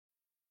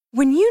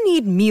When you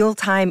need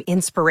mealtime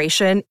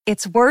inspiration,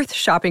 it's worth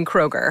shopping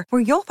Kroger,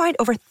 where you'll find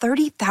over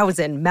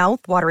 30,000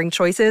 mouth-watering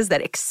choices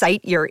that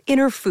excite your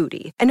inner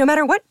foodie. And no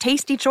matter what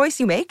tasty choice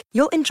you make,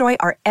 you'll enjoy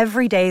our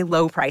everyday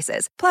low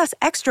prices, plus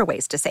extra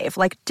ways to save,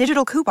 like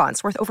digital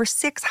coupons worth over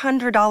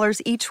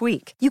 $600 each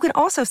week. You can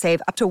also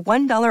save up to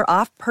 $1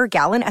 off per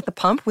gallon at the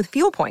pump with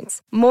fuel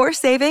points. More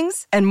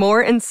savings and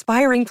more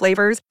inspiring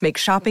flavors make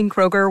shopping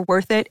Kroger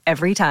worth it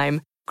every time.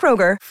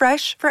 Kroger,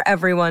 fresh for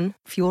everyone.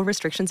 Fuel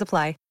restrictions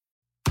apply.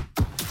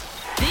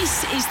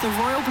 This is the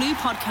Royal Blue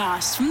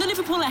Podcast from the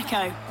Liverpool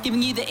Echo,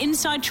 giving you the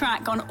inside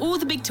track on all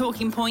the big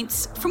talking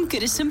points from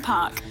Goodison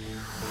Park.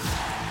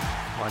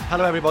 Right,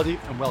 hello everybody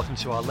and welcome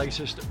to our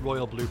latest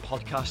Royal Blue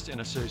Podcast in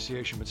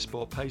association with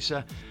Sport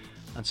Pacer.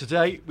 And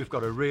today we've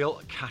got a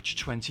real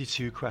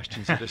catch-22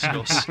 question to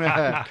discuss.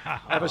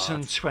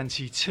 Everton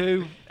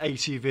 22,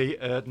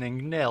 ATV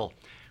Irdning 0.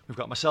 We've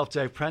got myself,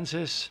 Dave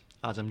Prentice,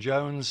 Adam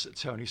Jones,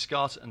 Tony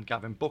Scott and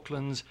Gavin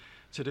Buckland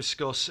to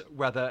discuss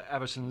whether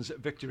Everton's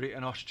victory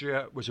in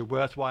Austria was a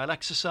worthwhile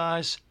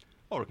exercise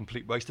or a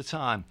complete waste of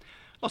time.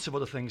 Lots of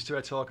other things to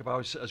talk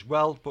about as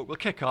well, but we'll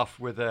kick off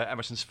with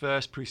Everton's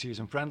first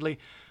pre-season friendly,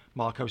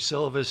 Marco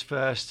Silva's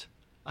first,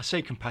 I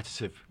say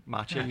competitive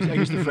match, I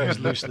use the phrase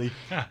loosely,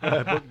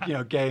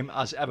 but game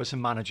as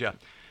Everton manager.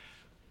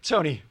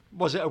 Tony,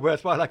 was it a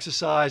worthwhile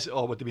exercise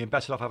or would they be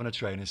better off having a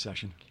training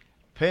session?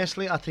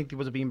 Personally, I think they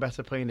would have been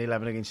better playing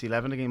 11 against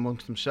 11 again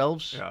amongst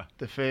themselves. Yeah.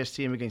 The first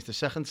team against the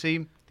second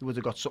team, they would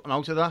have got something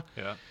out of that.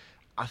 Yeah.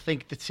 I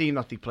think the team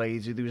that they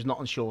played, there was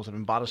nothing short of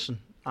embarrassing.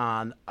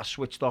 And I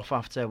switched off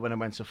after when I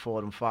went to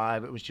 4 and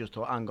 5. It was just,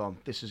 hang on,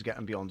 this is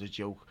getting beyond a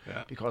joke.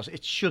 Yeah. Because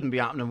it shouldn't be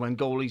happening when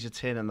goalies are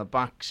turning their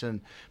backs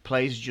and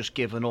players are just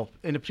giving up.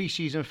 In a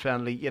pre-season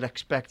friendly, you'd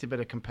expect a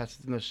bit of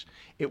competitiveness.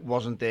 It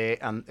wasn't there.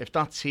 And if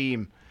that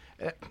team,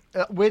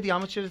 were the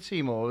amateur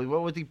team or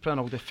what would they plan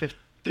out the fifth?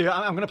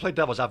 I'm going to play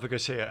devil's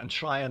advocate here and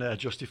try and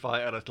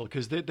justify it a little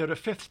because they're a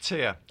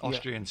fifth-tier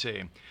Austrian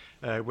team,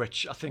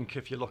 which I think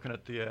if you're looking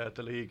at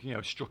the league,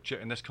 structure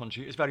in this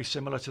country is very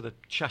similar to the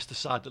Chester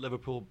side that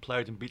Liverpool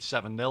played and beat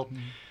 7-0.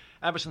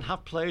 Everton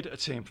have played a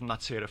team from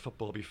that tier of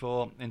football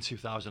before in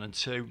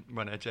 2002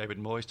 when David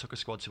Moyes took a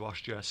squad to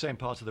Austria, same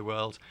part of the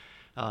world,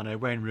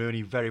 and Wayne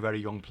Rooney, very, very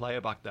young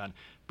player back then,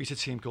 beat a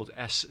team called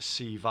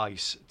SC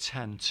Weiss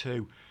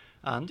 10-2.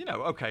 And,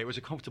 it was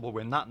a comfortable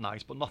win that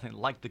night, but nothing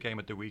like the game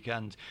at the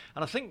weekend.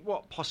 And I think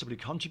what possibly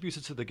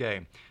contributed to the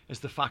game is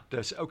the fact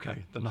that,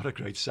 they're not a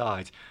great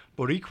side,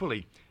 but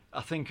equally, I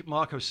think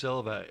Marco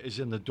Silva is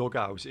in the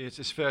dugout. It's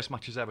his first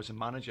match as Everton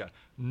manager.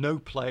 No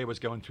player was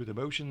going through the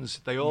motions.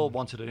 They all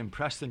wanted to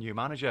impress the new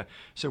manager.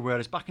 So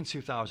whereas back in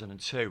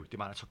 2002, the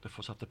man took the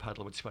foot off the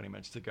pedal with 20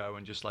 minutes to go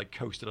and just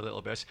coasted a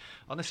little bit.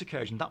 On this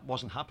occasion, that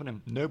wasn't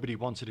happening. Nobody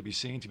wanted to be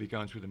seen to be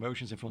going through the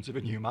motions in front of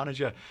a new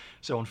manager.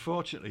 So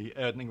unfortunately,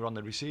 Irdning were on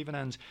the receiving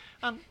end.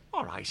 And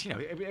all right,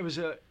 it was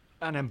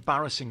an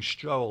embarrassing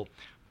stroll.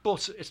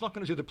 But it's not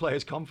going to do the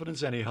players'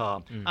 confidence any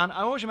harm. And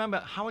I always remember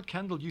Howard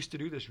Kendall used to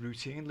do this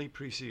routinely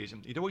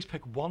pre-season. He'd always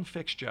pick one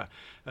fixture,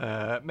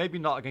 maybe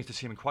not against a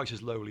team quite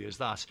as lowly as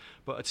that,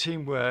 but a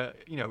team where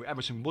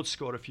Everton would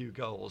score a few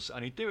goals,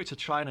 and he'd do it to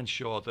try and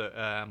ensure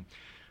that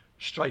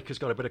strikers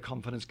got a bit of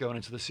confidence going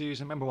into the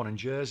season. Remember one in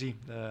Jersey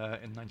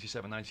in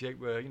 97-98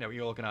 where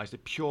he organised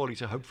it purely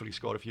to hopefully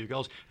score a few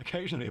goals.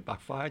 Occasionally it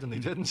backfired and they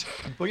didn't.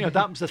 But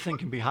that was the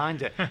thinking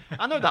behind it.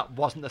 I know that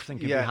wasn't the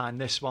thinking behind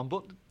this one,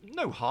 but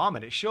no harm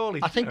in it,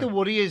 surely. I think the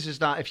worry is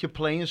that if you're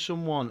playing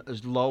someone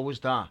as low as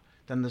that,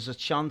 then there's a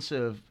chance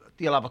of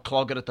you'll have a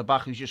clogger at the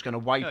back who's just going to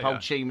wipe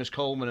out Seamus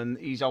Coleman and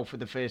he's out for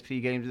the first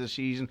 3 games of the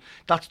season.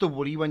 That's the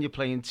worry when you're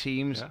playing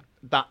teams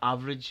that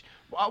average.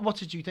 What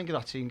did you think of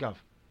that team, Gav?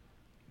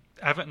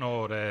 Everton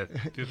or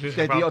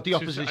the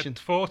opposition.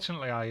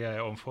 Unfortunately,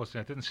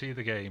 I didn't see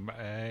the game.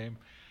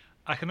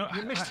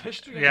 You missed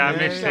history. Yeah, I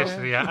missed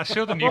history. Yeah. I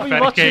saw the new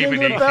Ferry game in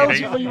the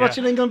 1880s. Were you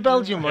watching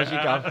England-Belgium, was you,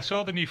 Gav? I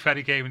saw the new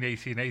Ferry game in the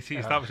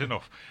 1880s. That was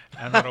enough.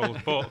 And that old.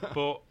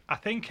 But I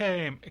think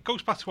it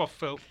goes back to what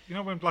Phil.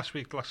 When last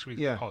week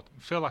pod,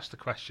 Phil asked the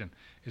question: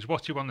 "Is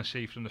what you want to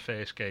see from the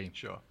first game?"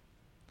 Sure.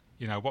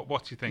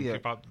 What do you think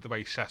about the way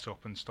he's set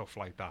up and stuff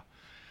like that?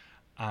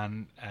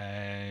 And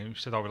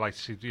said, I would like to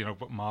see,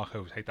 but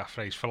Marco would hate that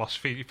phrase,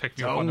 philosophy. You picked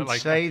me up on it. Don't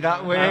say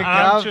that word,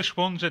 I'm just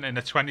wondering, in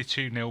a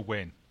 22-0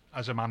 win,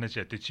 as a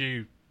manager, did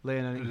you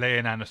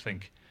learn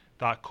anything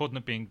that couldn't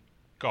have been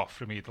got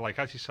from either,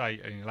 as you say,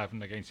 an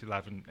 11 against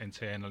 11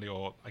 internally,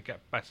 or I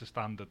get better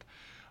standard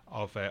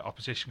of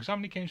opposition? Because how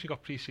many games you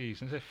got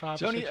pre-season? Is it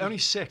 5 or 6? Only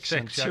six,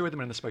 and 2 of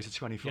them are in the space of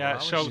 24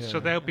 hours. So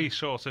they'll be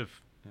sort of,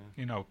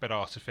 a bit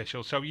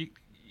artificial. So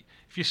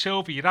if you're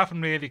Silva, you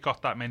haven't really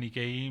got that many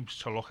games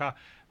to look at.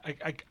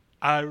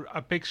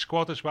 A big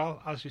squad as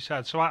well, as you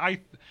said. So I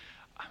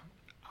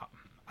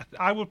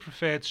would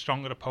prefer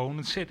stronger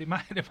opponents. It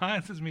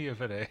reminds me of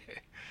it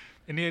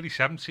in the early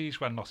 70s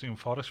when Nottingham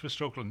Forest was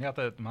struggling.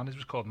 The manager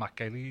was called Matt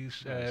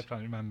Gillies, if I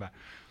remember.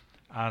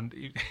 And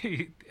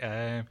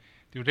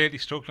they were really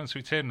struggling, so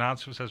he turned around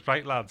to him and says,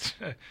 right lads,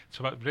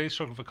 so really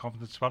struggling for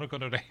confidence, tomorrow we're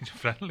going to arrange a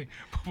friendly,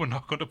 but we're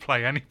not going to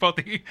play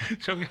anybody.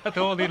 So we had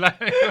all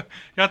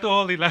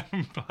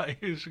 11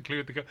 players,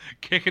 including the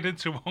kicking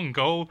into one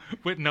goal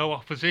with no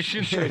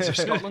opposition. Shades of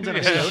Scotland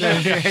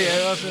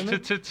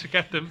and to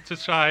get them to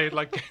try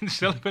like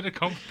instill a bit of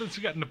confidence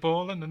of getting the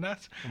ball in the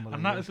net.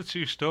 And that is a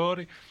true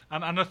story.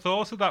 And I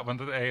thought of that when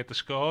they had the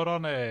score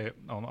on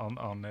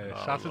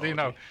Saturday,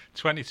 Lord.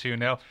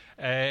 22-0.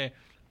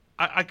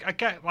 I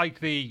get like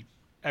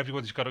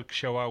everybody's got to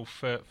show out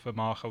for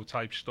Marco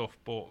type stuff,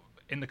 but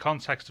in the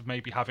context of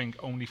maybe having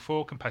only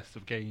 4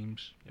 competitive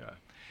games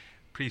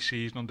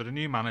pre-season under a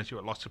new manager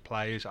with lots of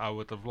players, I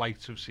would have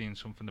liked to have seen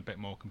something a bit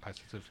more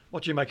competitive.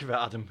 What do you make of it,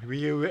 Adam? Were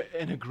you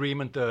in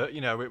agreement that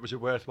it was a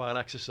worthwhile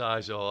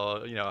exercise,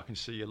 or I can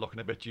see you looking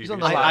a bit dubious?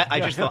 I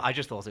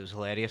just thought it was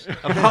hilarious.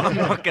 I'm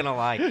not gonna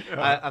lie.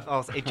 I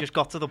thought it just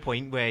got to the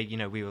point where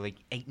we were like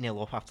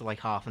 8-0 up after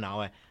like half an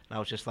hour, and I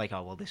was just like,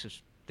 oh well, this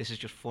is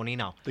just funny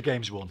now. The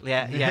game's won.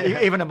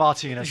 Yeah. Even a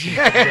Martinez.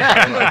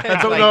 I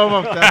don't know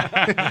about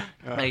that.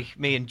 Like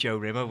me and Joe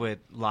Rimmer were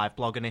live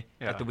blogging it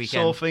at the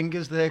weekend. Sore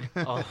fingers there.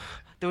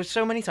 There was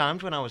so many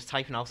times when I was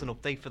typing out an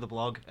update for the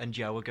blog and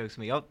Joe would go to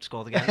me, oh,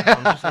 scored again.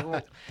 I'm just like,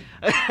 well.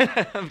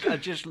 I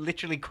just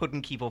literally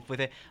couldn't keep up with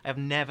it. I've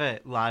never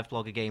live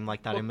blog a game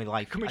like that in my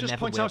life. Can we just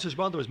point out as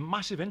well, there was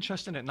massive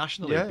interest in it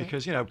nationally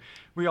because,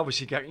 we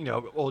obviously get,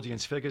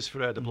 audience figures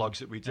for the blogs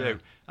that we do.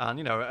 Yeah. And,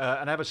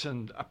 an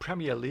Everton, a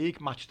Premier League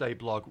match day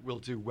blog will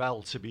do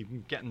well to be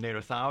getting near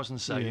 1,000,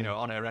 say,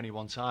 on air any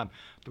one time.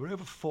 There were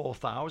over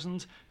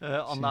 4,000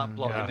 on that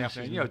blog in the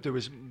afternoon. There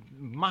was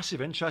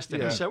massive interest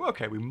in it. So,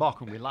 okay, we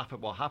mock and we laugh at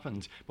what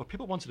happened, but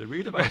people wanted to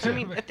read about it. I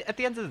mean, at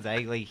the end of the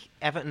day, like,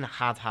 Everton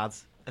had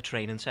a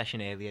training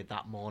session earlier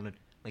that morning.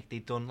 Like,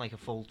 they'd done like a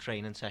full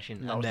training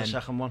session. That was the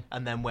second one.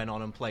 And then went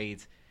on and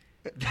played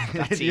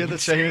that team. The other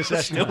training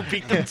session. Still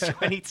beat them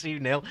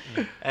 22-0.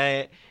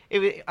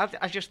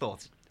 I just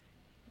thought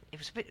it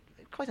was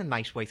quite a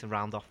nice way to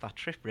round off that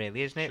trip,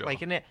 really, isn't it? Sure.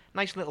 Like, a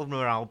nice little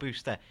morale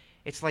booster.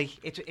 It's like,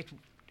 it's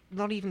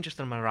not even just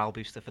a morale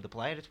booster for the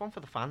player, it's one for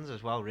the fans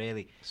as well,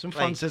 really. Some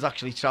fans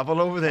actually travel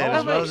over there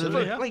as well, isn't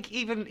it? Like,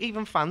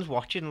 even fans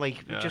watching,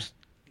 just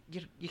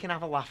you can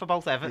have a laugh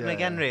about Everton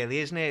again, really,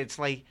 isn't it? It's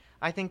like,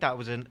 I think that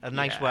was a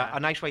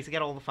nice way to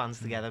get all the fans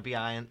together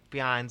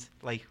behind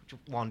like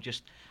one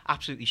just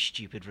absolutely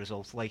stupid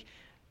result. Like,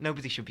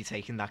 nobody should be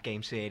taking that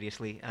game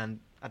seriously, and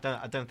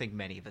I don't think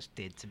many of us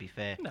did, to be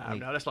fair.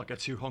 No, let's not get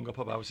too hung up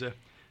about it.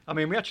 I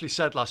mean, we actually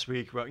said last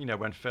week,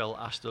 when Phil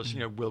asked us,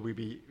 will we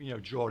be,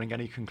 drawing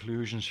any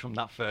conclusions from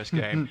that first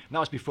game? And that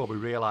was before we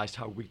realised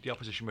how weak the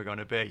opposition were going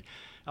to be.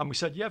 And we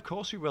said, yeah, of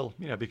course we will,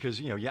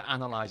 because, you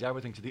analyse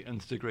everything to the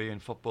nth degree in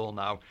football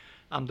now.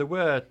 And there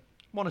were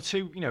one or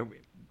two,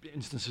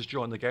 instances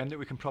during the game that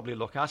we can probably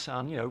look at,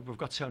 and we've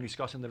got Tony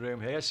Scott in the room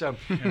here, so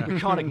we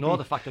can't ignore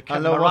the fact that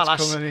Kevin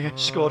Morales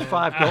scored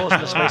 5 goals in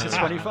the space of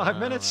 25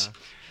 minutes.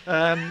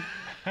 I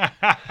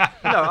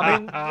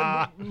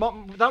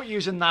mean, without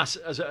using that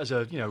as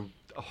a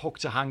hook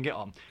to hang it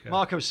on,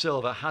 Marco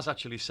Silva has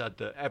actually said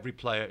that every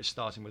player is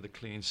starting with a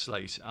clean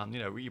slate, and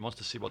he wants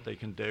to see what they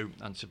can do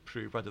and to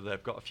prove whether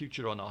they've got a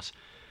future or not.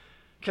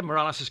 Kevin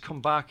Morales has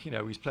come back.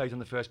 He's played in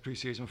the first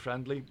pre-season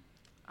friendly.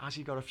 Has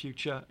he got a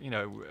future?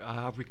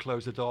 Have we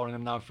closed the door on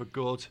him now for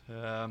good?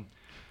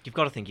 You've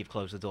got to think you've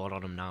closed the door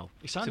on him now.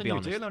 He signed a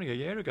new deal only a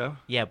year ago.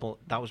 Yeah, but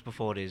that was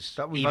before his...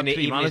 We've had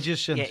 3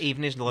 managers since. Yeah,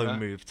 even his loan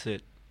move to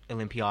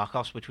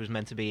Olympiacos, which was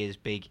meant to be his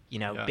big,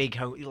 big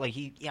home. Like,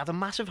 he had a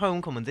massive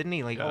homecoming, didn't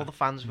he? Like, all the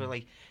fans were,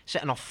 like,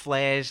 setting off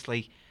flares,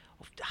 like,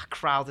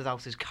 crowded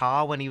out his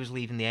car when he was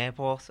leaving the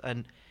airport.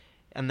 And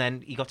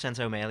then he got sent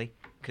home early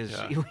because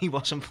he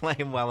wasn't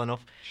playing well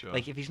enough. Sure.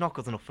 Like, if he's not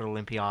good enough for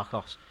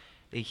Olympiacos,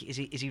 like, is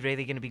he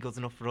really going to be good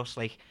enough for us?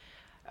 Like,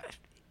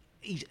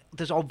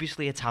 there's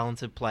obviously a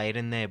talented player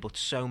in there, but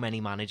so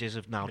many managers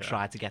have now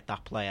tried to get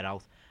that player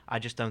out. I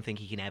just don't think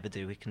he can ever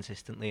do it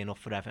consistently enough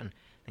for Everton.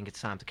 I think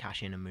it's time to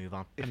cash in and move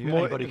on. If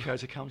anybody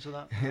cares to counter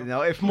that?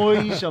 If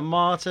Moyes and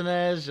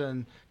Martinez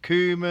and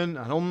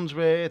Koeman and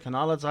Unsworth and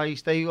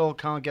Allardyce, they all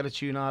can't get a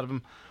tune out of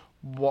him,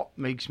 what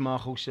makes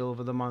Marco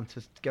Silva the man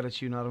to get a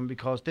tune out of him?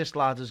 Because this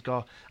lad has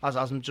got, as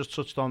Adam just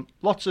touched on,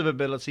 lots of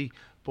ability,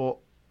 but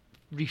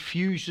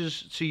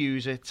refuses to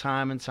use it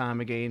time and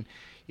time again.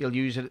 He'll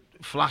use it,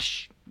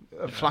 flash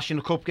in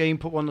a cup game,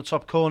 put one in the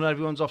top corner,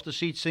 everyone's off the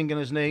seat singing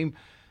his name.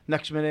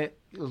 Next minute,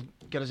 he'll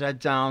get his head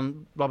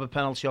down, rob a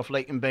penalty off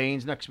Leighton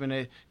Baines. Next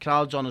minute,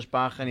 crowd's on his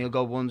back and he'll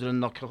go wonder and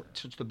not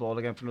touch the ball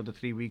again for another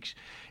 3 weeks.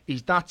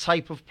 He's that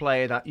type of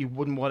player that you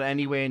wouldn't want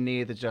anywhere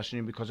near the dressing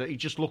room, because he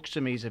just looks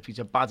to me as if he's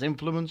a bad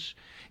influence.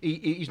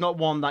 He's not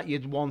one that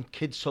you'd want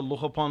kids to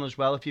look upon as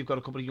well. If you've got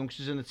a couple of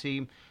youngsters in the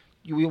team,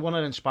 you want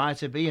to inspire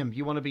to be him.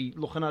 You want to be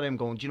looking at him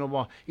going, do you know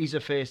what? He's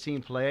a first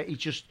team player.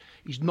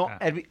 He's not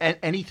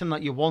anything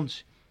that you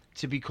want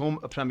to become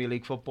a Premier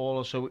League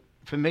footballer. So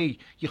for me,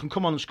 you can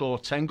come on and score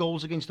 10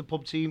 goals against the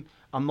pub team.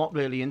 I'm not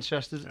really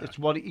interested. It's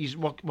what he's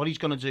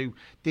going to do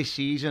this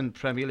season,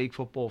 Premier League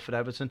football for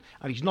Everton,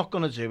 and he's not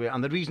going to do it.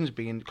 And the reason's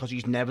being because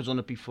he's never done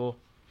it before.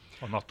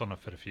 Well, not done it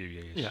for a few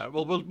years. Yeah,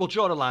 well, we'll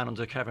draw the line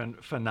under Kevin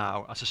for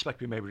now. I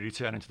suspect we may be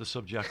returning to the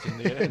subject in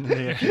the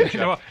near future. You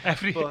know what?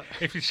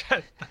 If you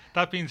said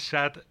that being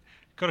said,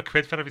 got a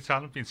quid for every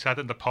time it's been said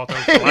in the pod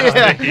over the last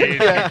 8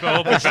 years.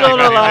 It's still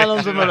the line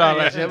under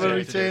Morales. We'll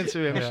return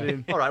to him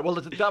soon. All right, well,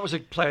 that was a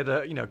player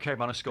that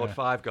came on and scored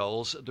 5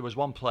 goals. There was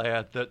one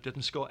player that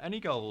didn't score any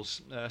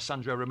goals,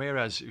 Sandro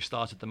Ramirez, who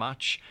started the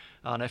match.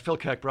 And Phil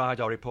Kirkbride,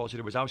 our reporter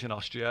who was out in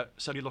Austria,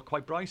 said he looked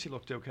quite bright, he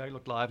looked okay,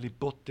 looked lively,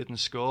 but didn't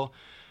score.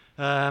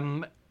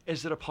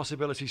 Is there a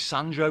possibility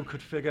Sandro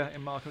could figure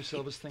in Marco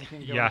Silva's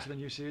thinking going into the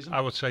new season? I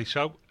would say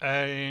so.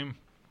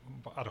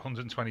 At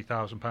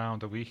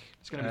 £120,000 a week,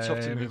 it's going to be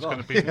tough to move on.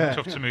 It's going to be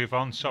tough to move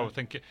on. So I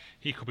think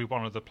he could be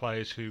one of the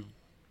players who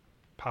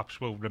perhaps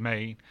will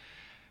remain.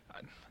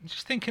 I'm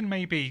just thinking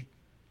maybe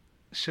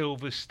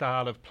Silva's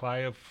style of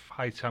play of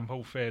high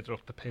tempo further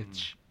up the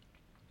pitch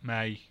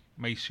may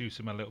suit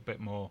him a little bit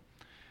more.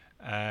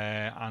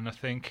 And I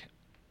think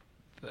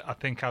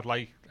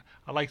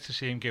I'd like to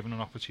see him given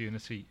an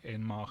opportunity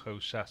in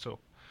Marco's setup.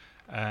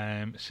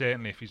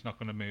 Certainly, if he's not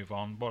going to move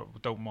on, what we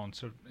don't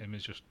want him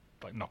is just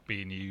like not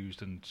being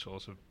used and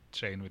sort of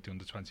training with the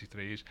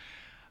under-23s.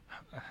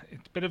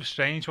 It's a bit of a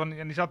strange one,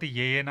 and he's had a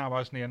year now,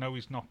 hasn't he? I know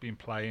he's not been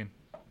playing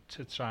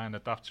to try and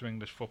adapt to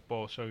English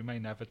football, so he may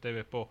never do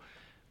it. But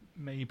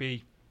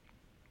maybe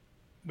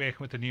working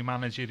with the new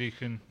manager who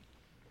can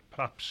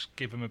perhaps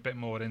give him a bit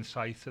more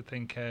insight. I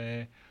think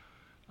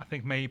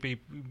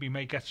maybe we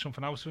may get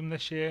something out of him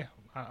this year.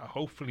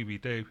 Hopefully we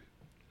do,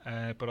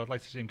 but I'd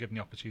like to see him given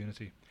the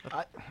opportunity.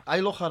 I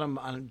look at him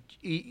and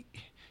he's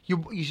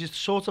just the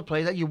sort of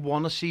player that you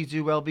want to see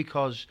do well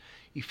because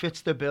he fits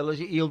the bill.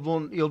 He'll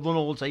run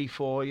all day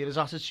for you. His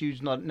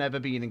attitude's never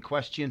been in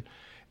question.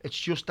 It's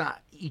just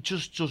that he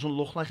just doesn't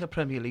look like a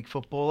Premier League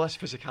footballer. It's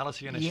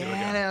physicality in issue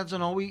again. Yeah, I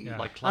don't know.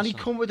 And he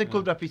come with a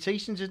good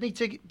reputation, doesn't he?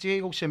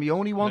 Diego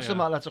Simeone wants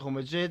him at Atletico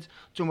Madrid,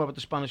 done well with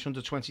the Spanish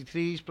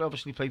under-23s, but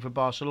obviously played for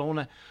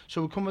Barcelona.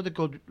 So he come with a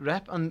good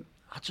rep, and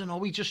I don't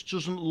know, he just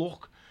doesn't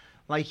look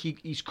like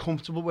he's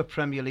comfortable with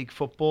Premier League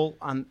football.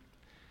 And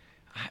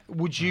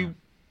would you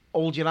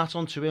hold your hat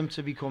onto him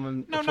to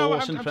become a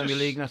force in the Premier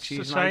League next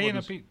season?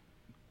 I'd be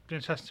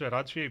interested to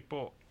add to you,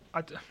 but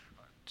I'd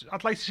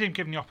like to see him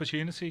given the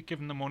opportunity,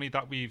 given the money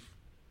that we've.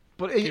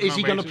 But is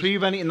he going to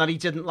prove anything that he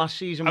didn't last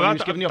season when he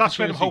was given the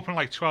opportunity? That's what I'm hoping,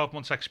 like 12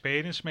 months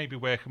experience, maybe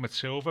working with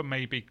Silva,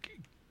 maybe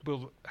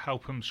will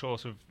help him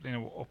sort of,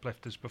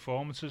 uplift his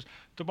performances.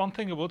 The one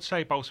thing I would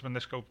say about him, and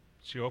this goes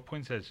to your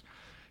point, is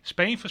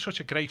Spain, for such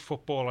a great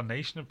footballer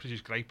nation, have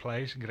produced great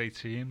players and great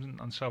teams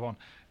and so on.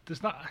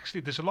 There's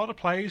a lot of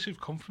players who've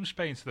come from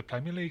Spain to the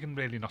Premier League and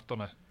really not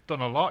done a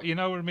lot. You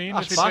know what I mean?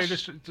 I've struggled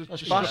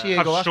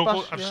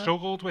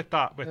with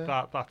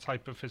that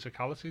type of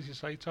physicality, as you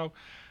say, Toe.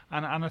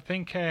 And I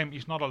think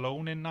he's not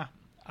alone in that,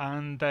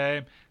 and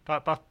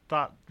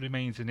that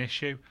remains an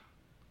issue.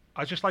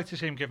 I'd just like to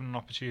see him given an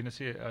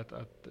opportunity at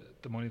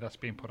the money that's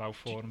been put out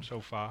for him so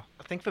far.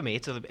 I think for me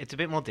it's a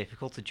bit more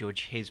difficult to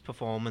judge his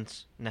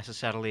performance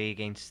necessarily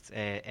against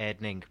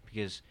Irdning,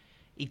 because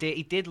he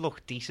did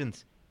look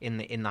decent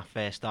in that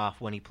first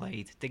half when he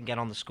played. Didn't get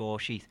on the score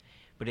sheet,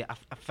 but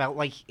I felt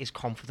like his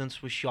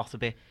confidence was shot a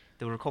bit.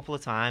 There were a couple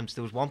of times.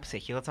 There was one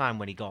particular time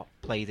when he got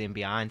played in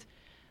behind,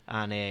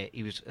 and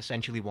he was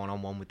essentially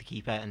one-on-one with the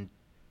keeper, and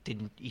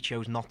he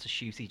chose not to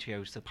shoot. He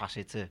chose to pass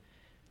it to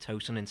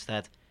Tosun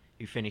instead,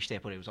 who finished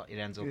it, but it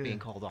ends up being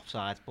called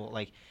offside. But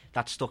like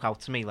that stuck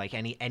out to me. Like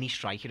any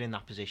striker in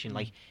that position,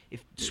 like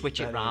if switch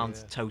it round,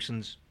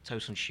 Tosun's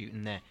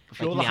shooting there,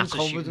 like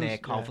Niasse shooting there,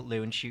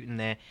 Calvert-Lewin shooting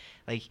there.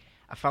 Like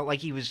I felt like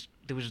there was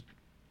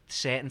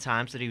certain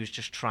times that he was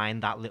just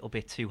trying that little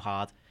bit too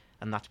hard,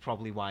 and that's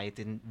probably why it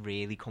didn't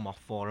really come off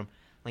for him.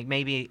 Like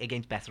maybe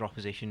against better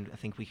opposition, I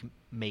think we can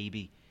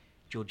maybe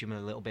judge him a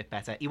little bit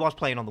better. He was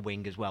playing on the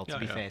wing as well, to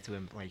be fair to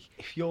him. Like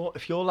if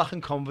you're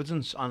lacking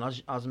confidence, and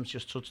as Adam's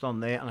just touched on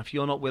there, and if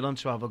you're not willing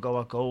to have a go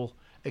at goal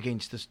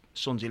against the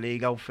Sunday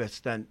League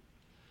outfits, then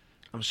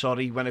I'm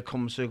sorry, when it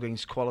comes to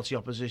against quality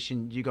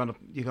opposition, you're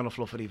gonna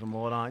fluff it even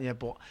more, aren't you?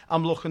 But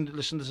I'm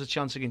listen, there's a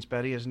chance against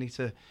Bury, isn't he,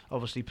 to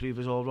obviously prove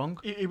us all wrong.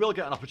 He will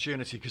get an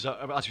opportunity because,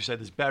 as you said,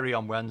 there's Bury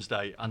on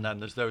Wednesday, and then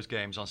there's those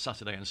games on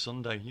Saturday and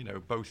Sunday.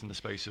 Both in the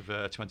space of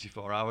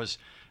 24 hours.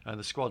 And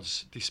the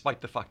squad's,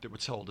 despite the fact that we're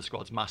told the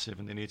squad's massive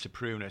and they need to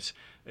prune it,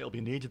 it'll be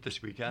needed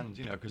this weekend.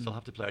 Because they'll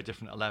have to play a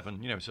different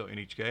 11. So in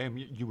each game,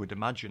 you would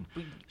imagine.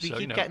 We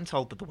keep getting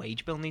told that the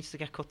wage bill needs to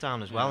get cut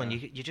down as well, and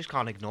you just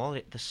can't ignore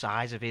it. The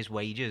size of his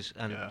wages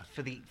and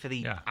for the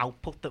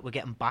output that we're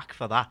getting back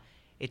for that,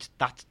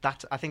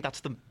 I think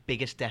that's the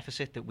biggest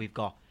deficit that we've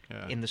got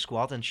in the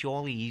squad, and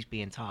surely he's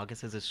being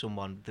targeted as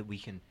someone that we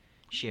can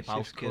ship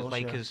out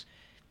because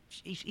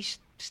he's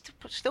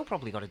still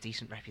probably got a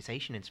decent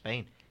reputation in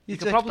Spain. We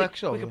could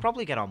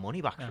probably get our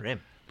money back for him.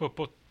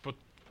 But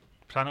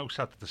Plano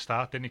said at the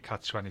start, didn't he,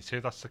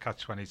 catch-22? That's the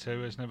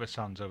catch-22, isn't it, with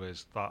Sandro,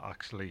 is that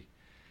actually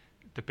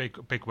the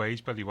big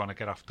wage bill you want to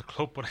get off the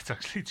club, but it's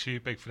actually too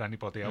big for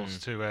anybody else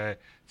to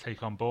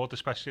take on board,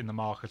 especially in the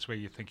markets where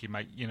you think he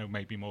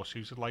might be more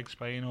suited, like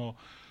Spain or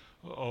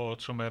or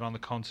somewhere on the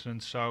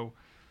continent. So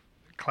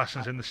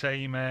Klassen's in the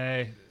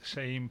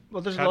same.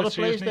 Well, there's a lot of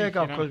players there,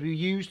 Gav, because we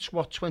used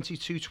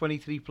 22,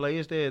 23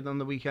 players there on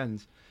the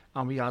weekend,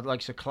 and we had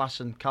like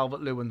Klassen,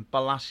 Calvert-Lewin,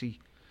 Balassi,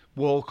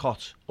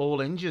 Walcott,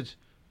 all injured,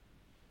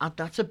 and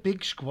that's a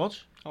big squad.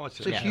 Oh,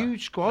 it's a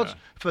huge squad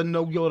for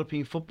no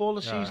European football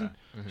this season.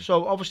 Mm-hmm.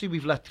 So obviously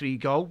we've let 3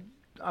 go.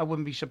 I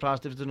wouldn't be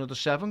surprised if there's another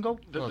 7 go.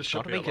 Well, it's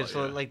got to be, because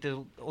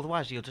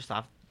otherwise you'll just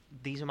have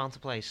these amount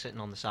of players sitting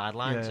on the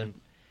sidelines, and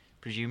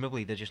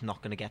presumably they're just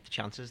not going to get the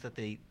chances that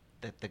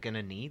they're going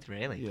to need,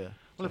 really. Yeah.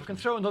 Well, if we can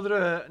throw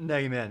another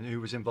name in who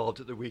was involved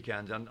at the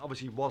weekend, and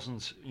obviously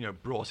wasn't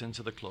brought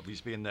into the club.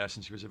 He's been there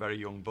since he was a very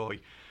young boy.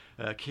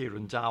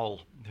 Kieran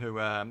Dowell,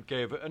 who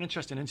gave an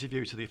interesting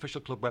interview to the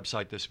official club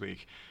website this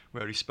week,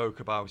 where he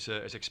spoke about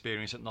his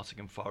experience at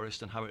Nottingham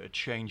Forest and how it had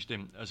changed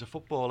him as a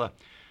footballer.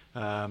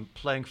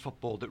 Playing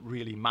football that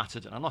really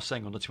mattered, and I'm not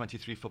saying under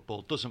 23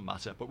 football doesn't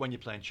matter, but when you're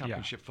playing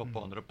championship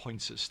football and there are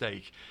points at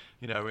stake,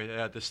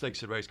 the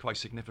stakes are raised quite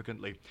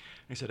significantly. And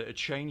he said it had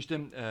changed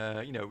him.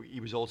 He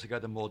was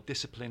altogether more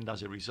disciplined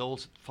as a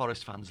result.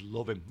 Forest fans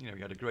love him. He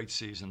had a great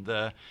season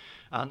there,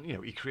 and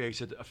he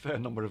created a fair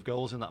number of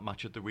goals in that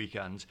match at the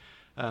weekend.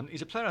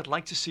 He's a player I'd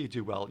like to see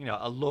do well.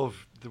 I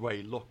love the way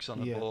he looks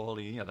on the ball.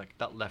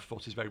 That left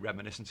foot is very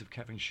reminiscent of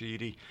Kevin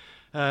Sheedy.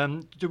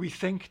 Do we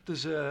think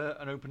there's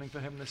an opening for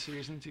him this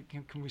season?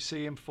 Can we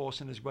see him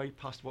forcing his way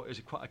past what is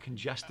quite a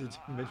congested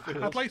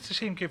midfield? I'd like to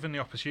see him given the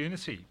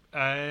opportunity.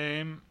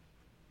 I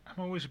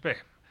always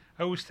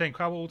think,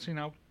 how old is he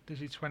now? Is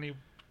he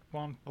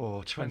 21?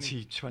 Oh,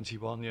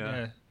 21,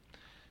 yeah.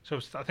 So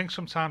I think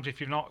sometimes if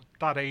you're not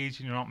that age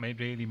and you're not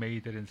really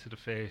made it into the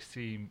first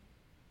team,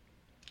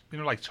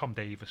 like Tom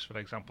Davis, for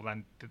example,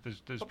 then there's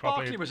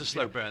probably... Barkley was a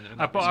slow burner.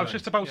 But I was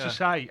just about to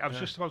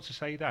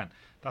say then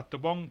that the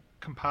one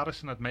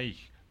comparison I'd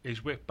make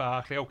is with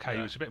Barkley. Okay,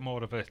 he was a bit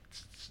more of a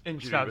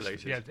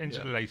injury-related. Yeah,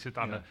 injury-related,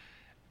 and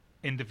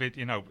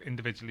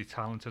individually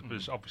talented,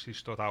 was obviously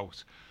stood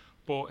out.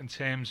 But in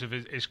terms of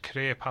his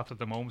career path at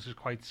the moment, is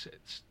quite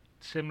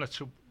similar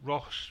to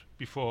Ross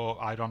before,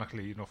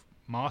 ironically enough,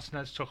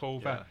 Martinez took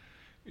over.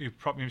 We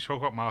spoke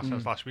about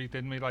Martinez last week,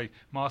 didn't we? Like,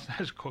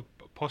 Martinez could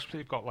possibly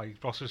have got like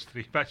Ross's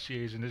 3 best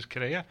years in his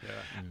career,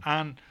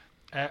 and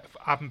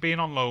having been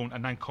on loan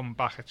and then come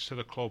back to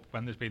the club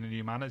when there's been a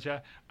new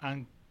manager,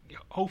 and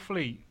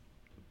hopefully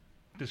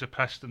there's a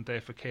precedent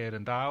there for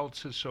Kieran Dowell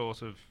to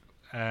sort of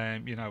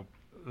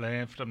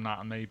learn from that,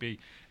 and maybe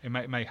it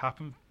may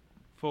happen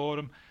for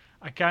him.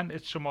 Again,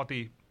 it's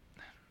somebody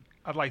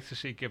I'd like to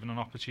see given an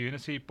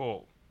opportunity,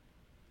 but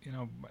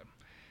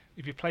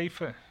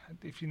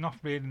if you're not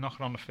really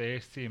knocking on the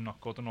first team, not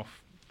good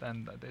enough,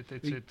 then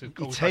it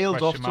goes. He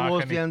tailed off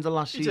towards the end of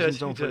last season.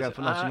 Don't forget,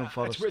 for Nottingham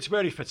Forest. It's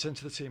where he fits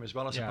into the team as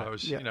well, I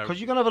suppose. Because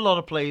you're going to have a lot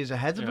of players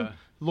ahead of him.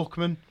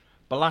 Luckman,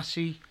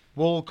 Balassi,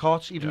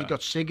 Walcott, even you've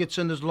got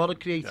Sigurdsson. There's a lot of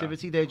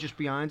creativity there just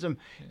behind him.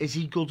 Is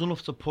he good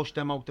enough to push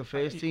them out the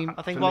first team?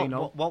 I think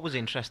what was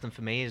interesting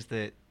for me is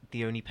that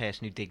the only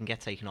person who didn't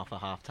get taken off at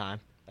half time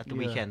at the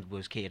weekend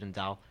was Kieran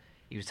Dowell.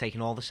 He was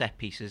taking all the set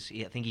pieces.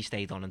 I think he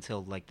stayed on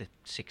until like the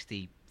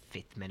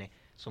 65th minute,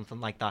 something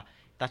like that.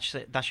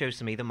 That shows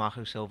to me that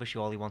Marco Silva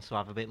surely wants to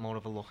have a bit more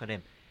of a look at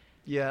him.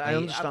 Yeah, I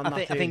understand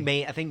that. I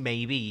think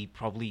maybe he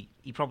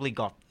probably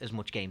got as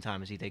much game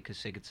time as he did, because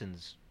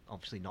Sigurdsson's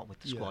obviously not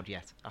with the squad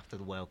yet after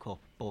the World Cup.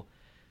 But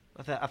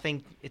I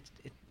think it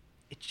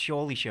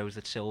surely shows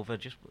that Silva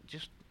just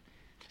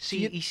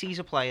he sees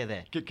a player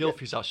there.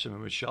 Gylfi's out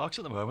swimming with sharks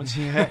at the moment.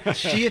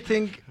 Do you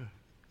think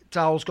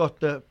Dowell's got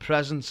the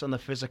presence and the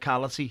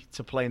physicality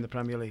to play in the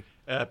Premier League?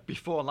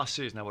 Before last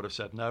season, I would have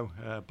said no,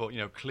 but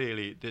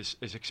clearly his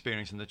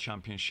experience in the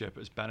Championship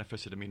has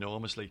benefited him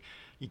enormously.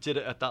 He did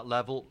it at that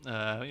level.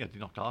 He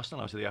knocked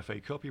Arsenal out of the FA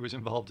Cup. He was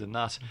involved in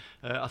that.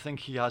 I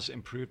think he has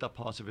improved that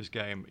part of his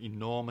game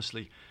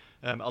enormously.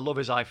 I love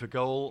his eye for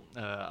goal.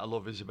 I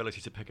love his ability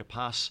to pick a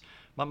pass.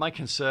 My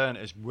concern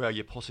is where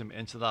you put him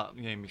into that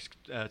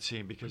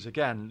team, because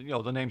again,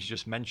 the names you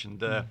just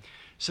mentioned,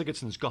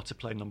 Sigurdsson's got to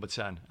play number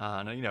 10,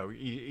 and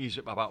he's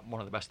about one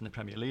of the best in the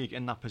Premier League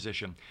in that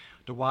position.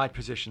 The wide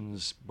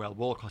positions, well,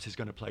 Walcott is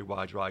going to play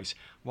wide right,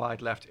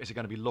 wide left. Is it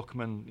going to be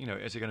Luckman?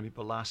 Is it going to be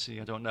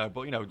Balassi? I don't know,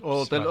 but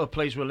or the little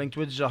players were linked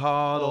with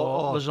Zaha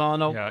or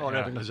Lozano, or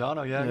Irving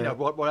Lozano,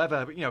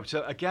 whatever. But,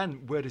 so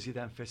again, where does he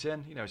then fit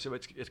in? So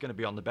it's going to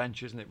be on the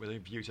bench, isn't it, with a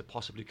view to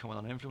possibly coming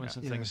on influence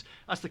and things.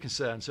 That's the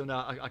concern. So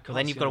now I can't. Well,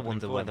 then you've got to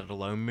wonder whether the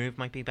loan move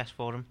might be best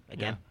for him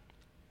again.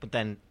 But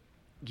then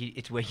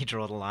it's where you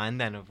draw the line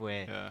then of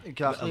where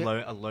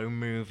a loan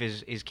move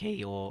is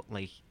key, or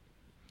like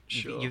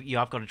you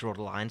have got to draw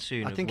the line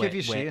soon. I think if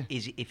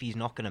he's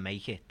not going to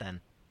make it, then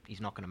he's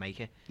not going to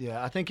make it.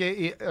 Yeah, I think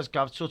as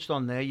Gav touched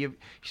on there, you're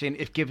saying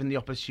if given the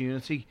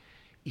opportunity,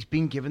 he's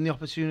been given the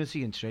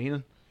opportunity in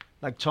training.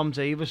 Like Tom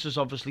Davis is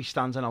obviously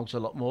standing out a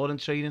lot more in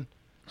training,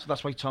 so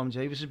that's why Tom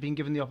Davis has been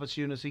given the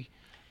opportunity.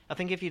 I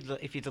think if you'd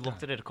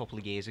looked at it a couple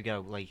of years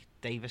ago, like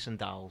Davis and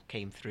Dowell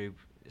came through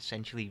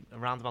essentially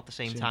around about the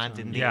same time,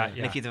 didn't they? Yeah.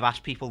 And if you'd have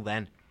asked people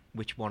then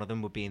which one of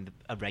them would be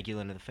a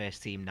regular in the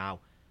first team now,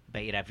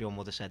 bet you everyone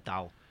would have said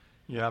Dowell.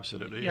 Yeah,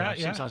 absolutely. Yeah.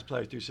 Sometimes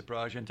players do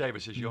surprise you, and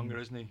Davis is younger,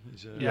 isn't he?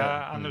 He's, and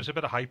there was a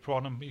bit of hype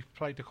on him. He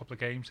played a couple of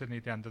games, didn't he,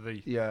 at the end of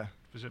the... Yeah.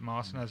 Was it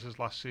Martinez's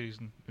last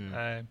season?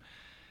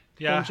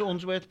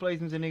 Unsworth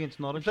played him, didn't he, against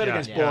Norwich? Played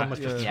against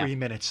Bournemouth for 3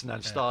 minutes and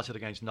then started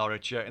against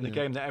Norwich in the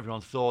game that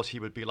everyone thought he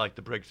would be like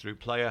the breakthrough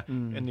player.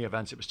 In the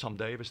event, it was Tom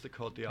Davis that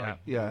caught the eye.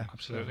 Yeah,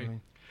 absolutely.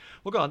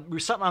 Well, go on. We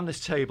sat around this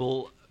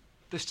table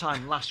this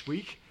time last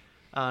week,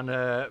 and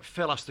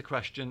Phil asked the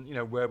question,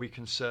 were we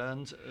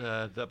concerned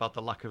about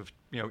the lack of,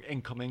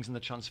 incomings in the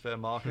transfer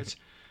market?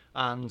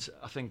 And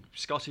I think,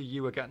 Scotty,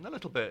 you were getting a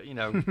little bit,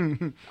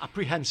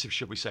 apprehensive,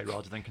 should we say,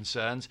 rather than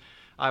concerned.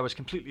 I was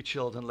completely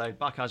chilled and laid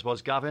back, as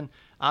was Gavin.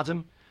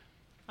 Adam,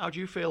 how do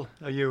you feel?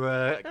 Are you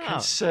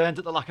concerned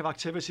at the lack of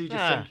activity, do you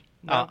think?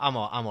 No? I'm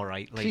all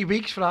right. 3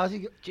 weeks,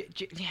 Friday.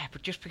 Yeah,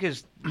 but just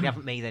because we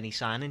haven't made any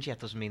signings yet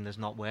doesn't mean there's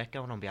not work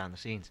going on behind the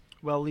scenes.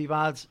 Well, we've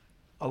had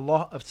a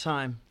lot of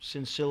time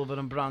since Silva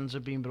and Brands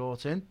have been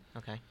brought in.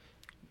 Okay.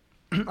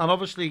 And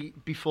obviously,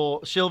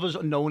 before, Silva's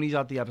known he's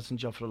had the Everton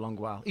job for a long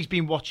while. He's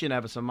been watching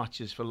Everton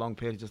matches for long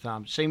periods of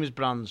time, same as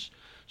Brands.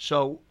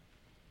 So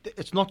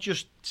it's not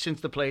just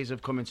since the players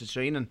have come into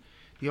training.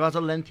 You've had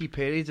a lengthy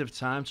period of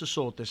time to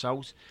sort this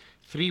out.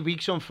 3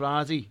 weeks on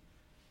Friday,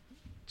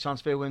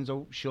 transfer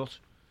window shut.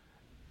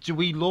 Do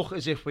we look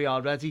as if we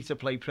are ready to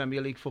play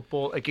Premier League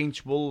football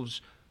against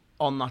Wolves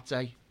on that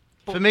day?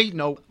 For me,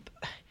 no.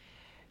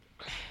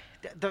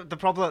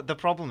 The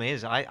problem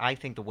is, I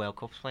think the World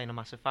Cup's playing a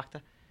massive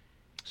factor.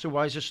 So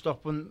why is it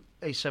stopping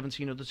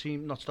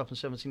not stopping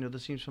 17 other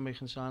teams from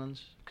making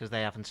signings? Because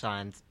they haven't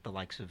signed the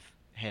likes of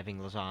Irving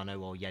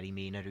Lozano or Yerry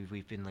Mina, who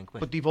we've been linked with.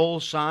 But they've all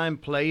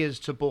signed players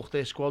to bulk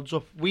their squads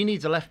up. We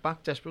need a left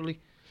back desperately.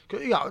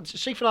 Yeah,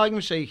 say for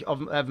argument's sake,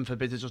 heaven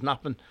forbid it doesn't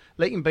happen,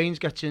 Leighton Baines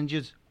gets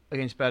injured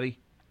against Bury.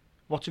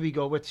 What do we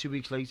go with 2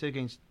 weeks later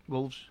against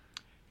Wolves?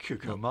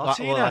 Cuco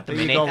Martina. At the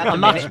minute,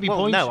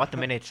 at the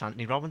minute it's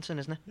Anthony Robinson,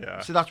 isn't it?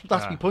 Yeah. So that's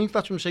my point.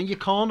 That's what I'm saying. You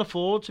can't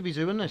afford to be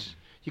doing this.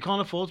 You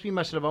can't afford to be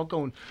messing about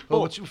going,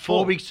 it's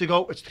 4 weeks to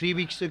go, it's 3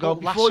 weeks to go.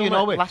 Before you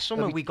know it. Last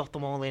summer we got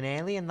them all in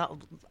early, and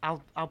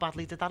how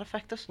badly did that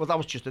affect us? Well, that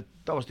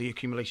was the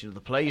accumulation of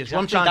the players. Exactly.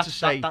 What I'm trying to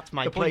say, that's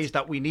my the point. players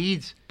that we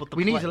need. But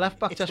we need a left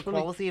back it's desperately.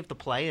 The quality of the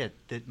player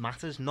that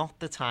matters, not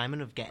the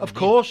timing of getting. Of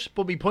course,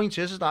 but my point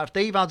is that if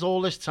they've had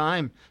all this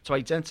time to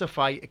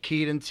identify a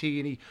Kieran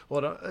Tierney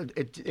or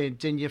a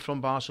Digne from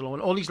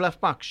Barcelona, all these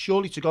left backs,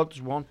 surely to God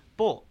there's one.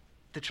 But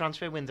the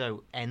transfer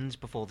window ends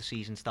before the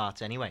season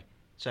starts anyway,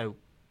 so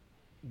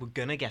we're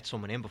gonna get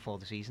someone in before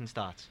the season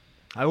starts.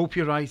 I hope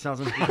you're right,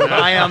 Adam.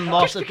 I am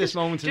not at this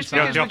moment in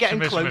time. Because we're getting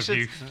closer,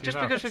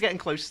 because we're getting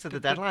closer to the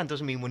deadline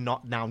doesn't mean we're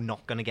not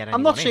going to get anyone.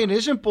 I'm not saying it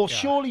isn't, but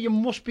surely you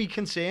must be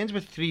concerned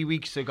with 3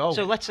 weeks to go.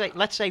 So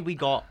let's say we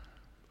got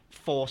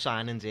 4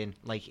 signings in,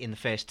 like in the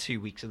first 2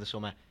 weeks of the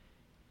summer.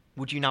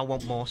 Would you now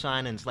want more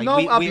signings? Like, no,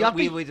 I'll be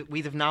happy.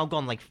 We'd have now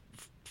gone like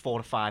 4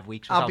 to 5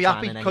 weeks. I'll be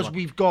happy because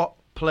we've got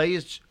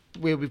players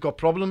where we've got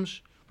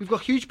problems. We've got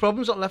huge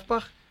problems at left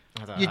back.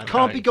 You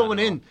can't be going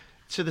in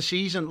to the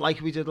season like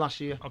we did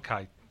last year.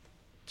 Okay,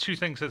 2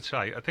 things I'd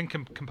say. I think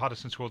in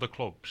comparison to other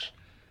clubs,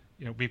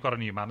 we've got a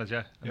new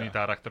manager, a new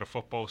director of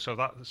football, so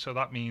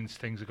that means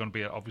things are going to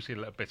be obviously a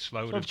little bit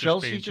slower. So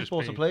Chelsea just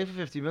bought a player for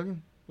 50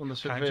 million. On the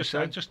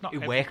just not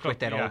who worked with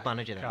their old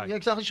manager. Okay. Yeah,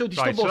 exactly. So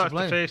that's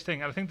the first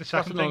thing. And I think the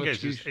second thing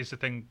is the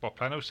thing what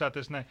Pleno said,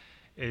 isn't it?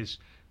 Is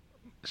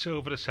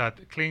Silva has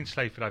said clean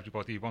slate for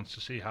everybody. He wants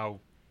to see how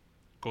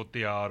good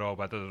they are or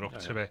whether they're up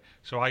to it.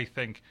 So I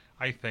think,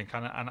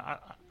 and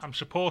I'm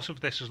supportive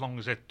of this as long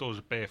as it does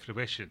bear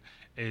fruition,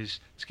 is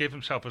to give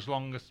himself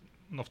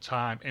enough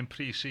time in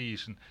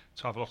pre-season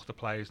to have a look at the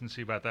players and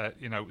see whether,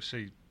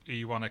 see who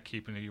you want to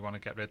keep and who you want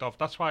to get rid of.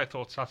 That's why I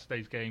thought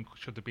Saturday's game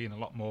could have been a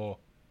lot more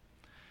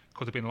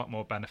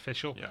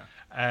beneficial.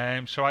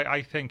 Yeah. So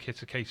I think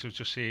it's a case of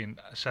just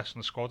assessing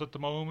the squad at the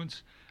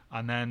moment,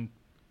 and then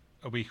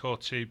a week or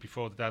two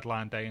before the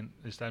deadline day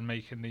is then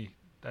making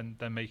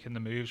the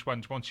moves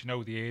once you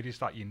know the areas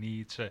that you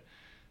need to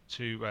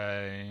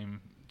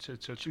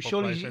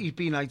surely he's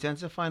been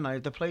identifying now.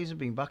 The players have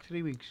been back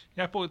 3 weeks.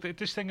 Yeah, but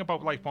this thing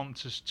about wanting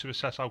to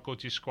assess how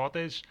good your squad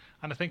is,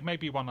 and I think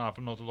maybe you want to have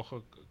another look at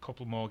a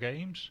couple more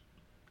games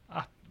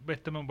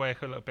with them and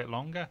work a little bit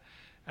longer.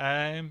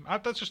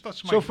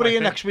 That's my so for you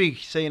next week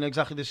saying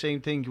exactly the same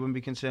thing, you wouldn't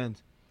be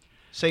concerned.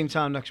 Same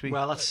time next week.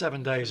 Well, that's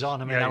 7 days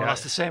on. I mean, I will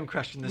ask the same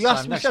question this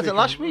time next week.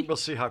 Last week. We'll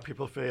see how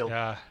people feel.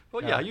 Yeah.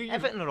 Well,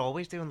 Everton are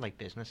always doing like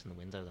business in the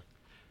window, though.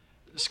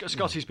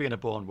 Scotty's been a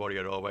born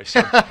warrior always.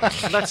 So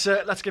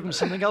let's give him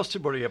something else to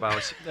worry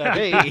about.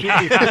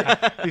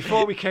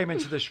 Before we came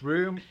into this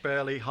room,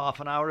 barely half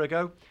an hour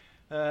ago,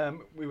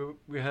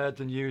 we heard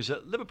the news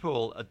that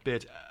Liverpool had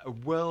bid a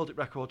world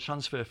record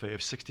transfer fee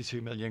of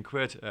 62 million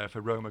quid for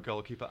Roma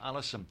goalkeeper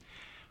Alisson.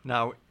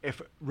 Now,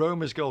 if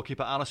Roma's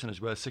goalkeeper Alisson is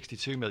worth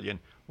 62 million,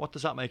 what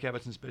does that make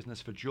Everton's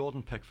business for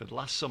Jordan Pickford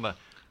last summer?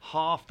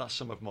 Half that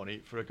sum of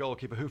money for a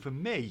goalkeeper who, for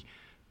me,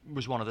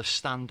 was one of the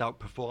standout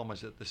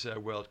performers at this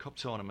World Cup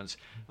tournament.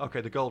 Okay,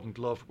 the Golden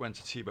Glove went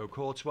to Thibaut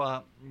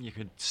Courtois. You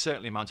could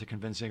certainly mount a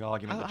convincing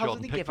argument that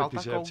Jordan Pickford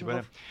deserved to win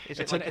it.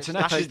 It's an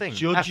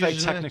FA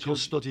technical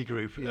study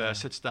group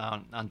sits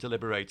down and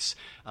deliberates.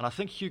 And I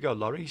think Hugo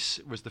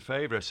Lloris was the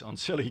favourite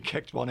until he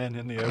kicked one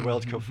in the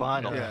World Cup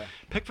final.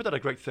 Pickford had a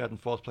great third and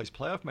fourth place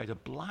playoff, made a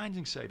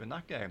blinding save in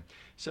that game.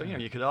 So,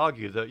 you could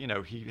argue that,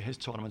 his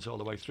tournament all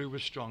the way through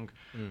was strong.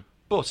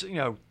 But,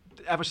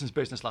 Everton's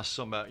business last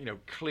summer,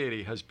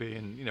 clearly has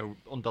been,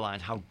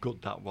 underlined how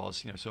good that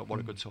was. So what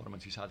a good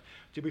tournament he's had.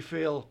 Do we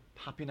feel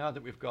happy now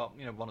that we've got,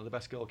 one of the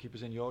best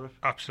goalkeepers in Europe?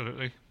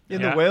 Absolutely.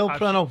 In the world,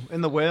 Preno.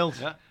 In the world.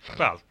 Yeah.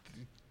 Well,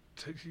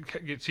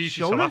 it's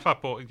easy to laugh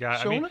at, but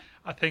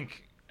I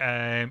think,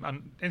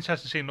 I'm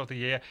interested to see another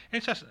year.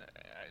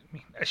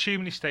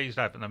 Assuming he stays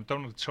there, but I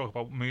don't want to talk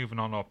about moving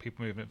on or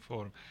people moving it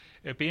for him.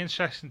 It'd be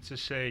interesting to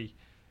see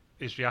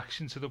his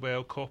reaction to the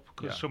World Cup,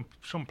 because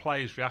some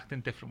players react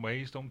in different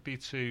ways, don't they,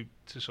 to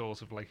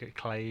sort of like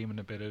acclaim and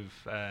a bit of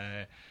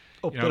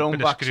up their own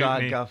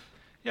backside, Gav.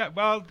 Yeah,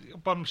 well,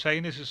 what I'm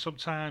saying is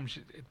sometimes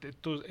it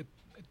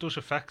does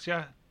affect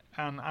you,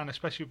 and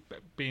especially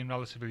being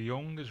relatively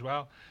young as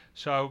well.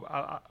 So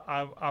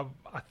I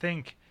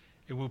think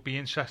it will be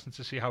interesting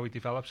to see how he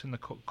develops in the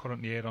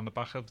current year on the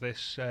back of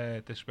this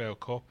World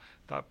Cup.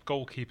 That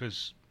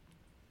goalkeepers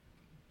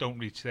don't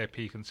reach their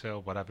peak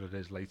until whatever it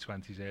is, late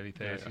 20s, early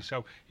 30s. Yeah.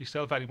 So he's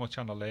still very much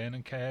on a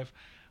learning curve.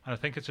 And I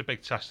think it's a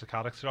big test of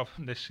character of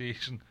him this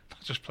season, not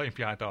just playing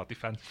behind our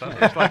defence. But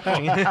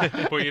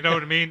you know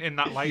what I mean? In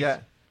that light.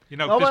 Yeah.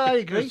 I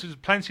agree. There's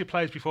plenty of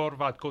players before have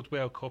had good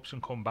World Cups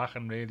and come back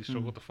and really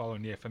struggled the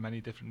following year for many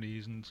different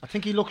reasons. I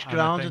think he looks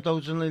grounded, though,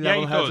 doesn't he? Yeah,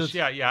 he does.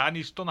 Yeah, and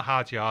he's done the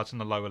hard yards in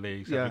the lower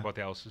leagues.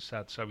 Everybody else has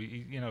said so.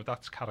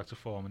 That's character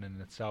forming in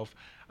itself.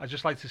 I'd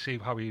just like to see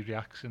how he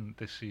reacts in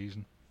this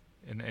season,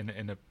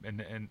 in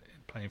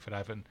playing for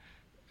Everton,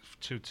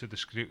 to the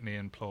scrutiny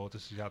and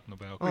plaudits he's had in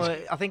the World Cup. Well,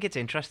 I think it's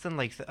interesting.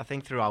 I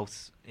think throughout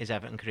his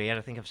Everton career,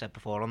 I think I've said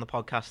before on the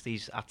podcast,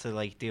 he's had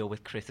to deal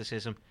with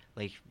criticism.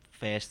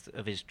 First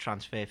of his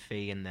transfer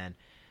fee, and then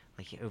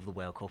over the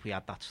World Cup, he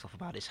had that stuff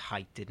about his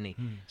height, didn't he?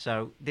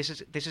 So this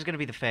is going to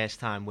be the first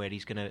time where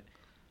he's going to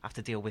have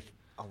to deal with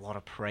a lot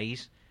of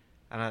praise.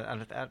 And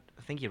I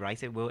think you're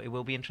right. It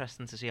will be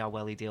interesting to see how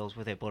well he deals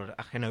with it. But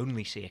I can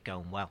only see it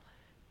going well.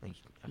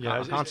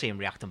 I can't see him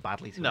reacting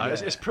badly to it.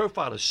 His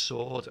profile has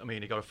soared. I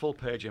mean, he got a full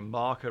page in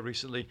Marca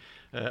recently.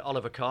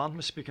 Oliver Kahn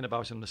was speaking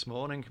about him this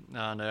morning,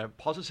 and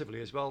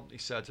positively as well. He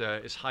said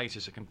his height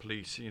is a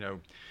complete,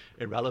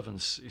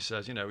 irrelevance. He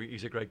says,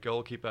 he's a great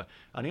goalkeeper,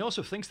 and he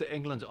also thinks that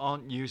England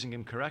aren't using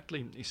him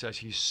correctly. He says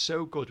he's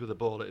so good with the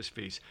ball at his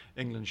feet.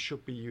 England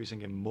should be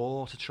using him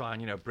more to try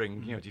and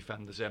bring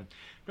defenders in.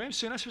 Graham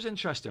Souness was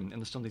interesting in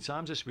the Sunday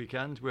Times this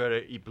weekend,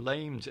 where he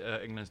blamed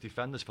England's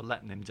defenders for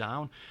letting him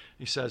down.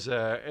 He says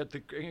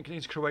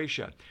against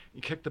Croatia,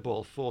 he kicked the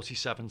ball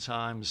 47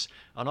 times,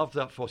 and of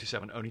that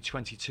 47, only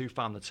 22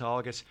 found the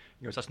target.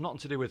 He goes, that's nothing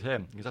to do with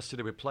him. He goes, that's to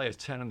do with players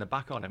turning their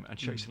back on him and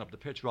chasing up the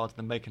pitch rather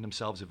than making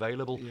themselves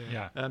available.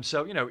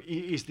 So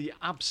he's the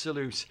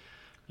absolute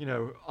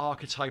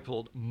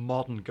archetypal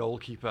modern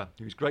goalkeeper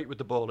who's great with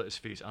the ball at his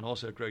feet and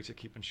also great at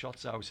keeping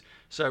shots out.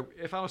 So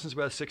if Alisson's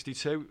worth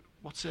 62,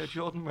 what's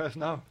Jordan worth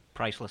now?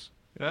 Priceless.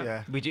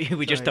 Yeah.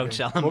 We just don't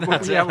sell them. We're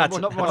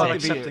not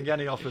accepting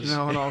any offers.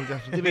 No,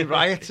 definitely. There'd be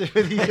riots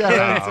with these.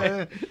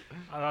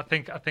 I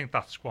think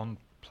that's one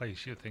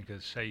place you think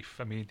is safe.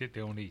 I mean,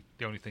 the only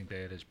thing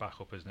there is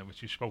backup, isn't it?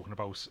 Which you've spoken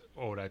about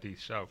already.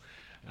 So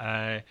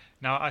now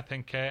I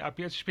think it'd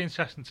just be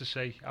interesting to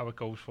see how it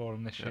goes for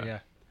him this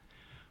year.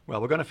 Well,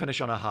 we're going to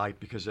finish on a high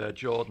because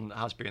Jordan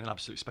has been an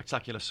absolute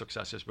spectacular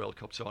success this World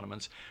Cup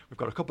tournament. We've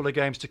got a couple of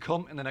games to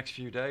come in the next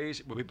few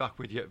days. We'll be back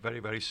with you very,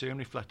 very soon,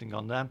 reflecting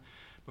on them.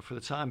 But for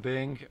the time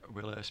being,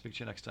 we'll speak to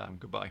you next time.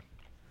 Goodbye.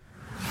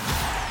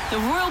 The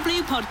Royal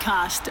Blue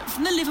Podcast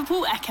from the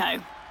Liverpool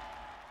Echo.